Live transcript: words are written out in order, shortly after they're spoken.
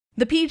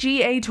The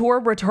PGA Tour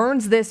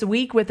returns this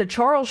week with the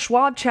Charles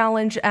Schwab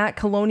Challenge at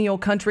Colonial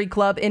Country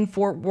Club in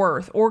Fort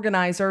Worth.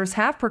 Organizers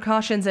have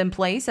precautions in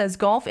place as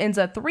golf ends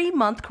a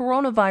 3-month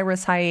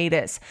coronavirus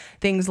hiatus.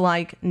 Things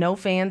like no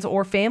fans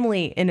or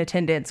family in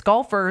attendance.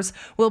 Golfers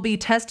will be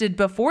tested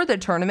before the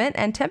tournament,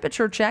 and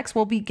temperature checks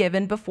will be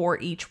given before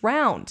each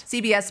round.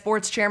 CBS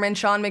Sports Chairman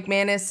Sean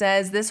McManus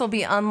says this will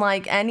be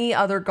unlike any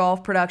other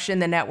golf production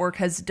the network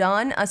has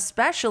done,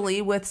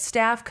 especially with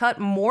staff cut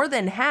more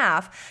than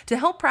half to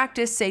help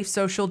practice safe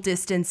social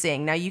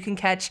distancing. Now you can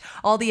catch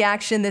all the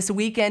action this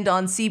weekend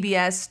on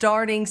CBS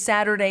starting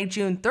Saturday,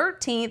 June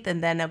 13th,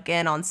 and then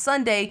again on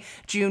Sunday,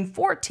 June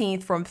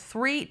 14th from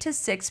 3 to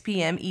 6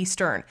 p.m.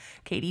 Eastern.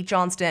 Katie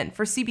Johnston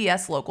for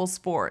CBS Local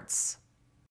Sports.